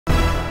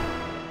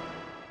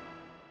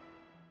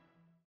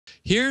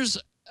Here's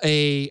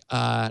a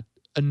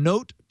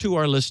note to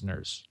our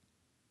listeners.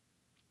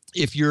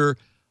 If you're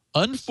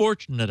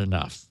unfortunate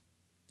enough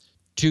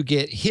to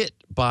get hit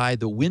by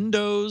the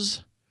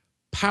Windows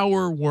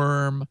power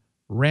worm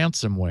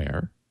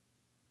ransomware,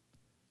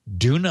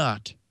 do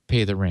not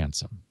pay the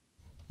ransom.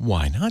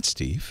 Why not,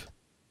 Steve?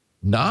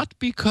 Not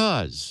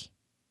because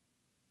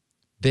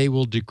they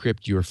will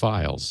decrypt your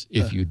files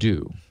if you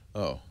do.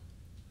 Oh.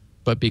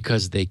 But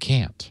because they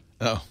can't.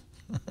 Oh.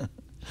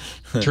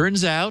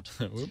 Turns out,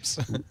 Whoops.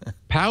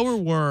 power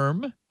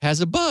worm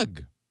has a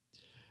bug.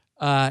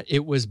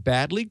 It was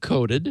badly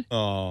coded,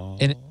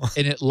 and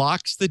it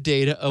locks the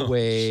data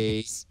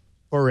away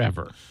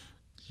forever.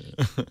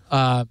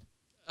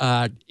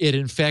 It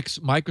infects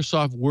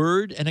Microsoft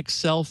Word and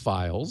Excel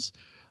files.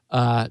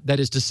 That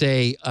is to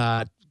say,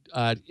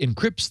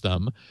 encrypts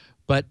them.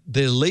 But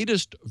the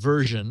latest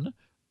version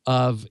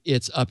of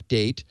its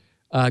update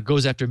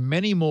goes after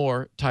many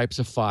more types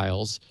of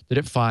files that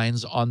it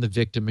finds on the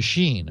victim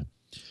machine.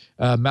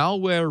 A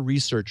malware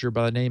researcher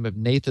by the name of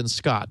Nathan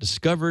Scott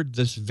discovered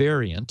this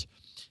variant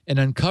and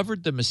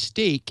uncovered the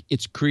mistake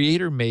its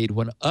creator made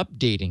when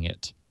updating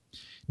it.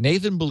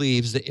 Nathan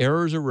believes the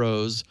errors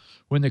arose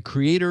when the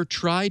creator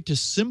tried to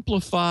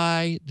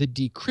simplify the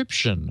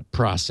decryption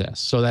process.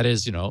 So that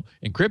is,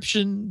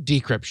 encryption,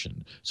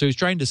 decryption. So he's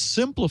trying to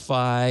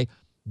simplify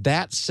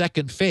that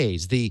second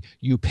phase.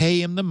 You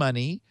pay him the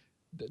money,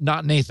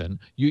 not Nathan.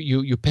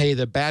 You pay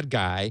the bad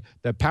guy,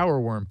 the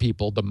power worm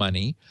people, the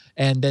money,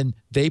 and then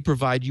they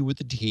provide you with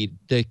the key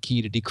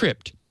to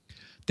decrypt.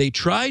 They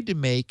tried to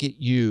make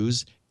it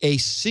use a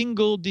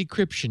single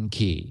decryption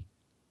key,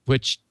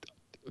 which,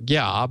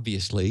 yeah,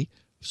 obviously.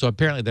 So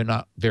apparently they're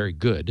not very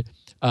good.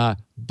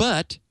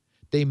 But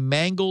they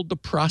mangled the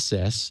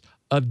process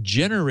of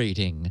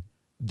generating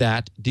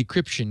that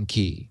decryption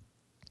key.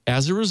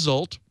 As a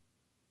result,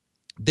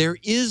 there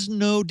is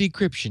no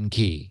decryption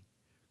key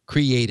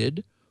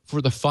created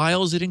for the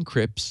files it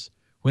encrypts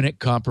when it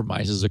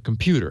compromises a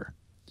computer.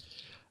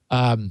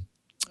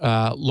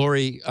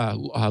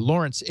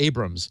 Lawrence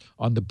Abrams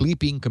on the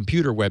Bleeping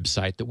Computer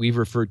website that we've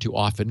referred to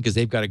often because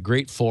they've got a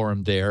great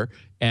forum there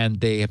and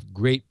they have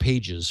great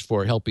pages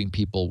for helping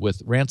people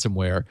with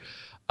ransomware.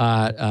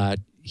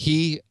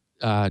 He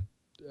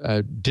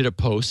did a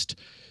post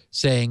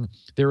saying,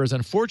 there is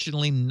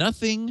unfortunately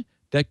nothing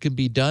that can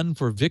be done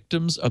for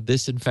victims of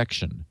this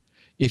infection.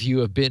 If you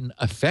have been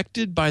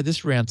affected by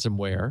this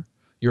ransomware,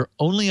 your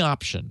only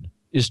option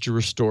is to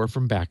restore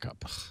from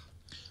backup.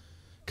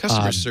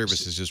 Customer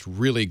service has just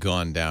really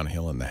gone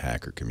downhill in the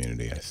hacker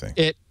community, I think.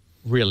 It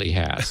really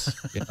has.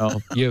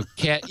 You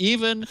can't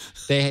even,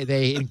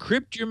 they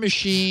encrypt your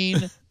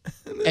machine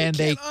and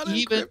they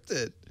even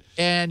it.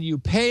 And you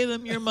pay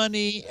them your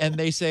money and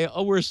they say,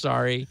 oh, we're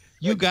sorry.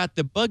 You got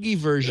the buggy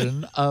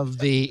version of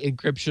the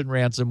encryption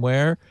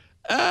ransomware.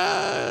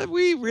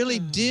 We really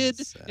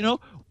did. Sad.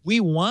 We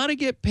want to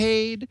get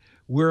paid.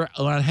 We're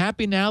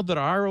unhappy now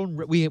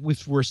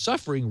that we're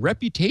suffering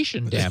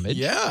reputation damage.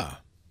 Yeah.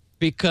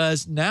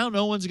 Because now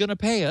no one's going to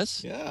pay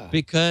us. Yeah.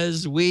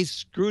 Because we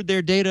screwed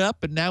their data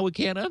up and now we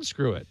can't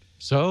unscrew it.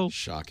 So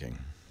shocking.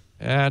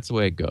 That's the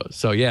way it goes.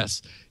 So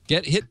yes,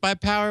 get hit by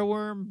power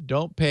worm,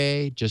 don't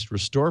pay, just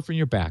restore from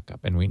your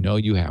backup. And we know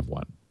you have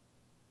one.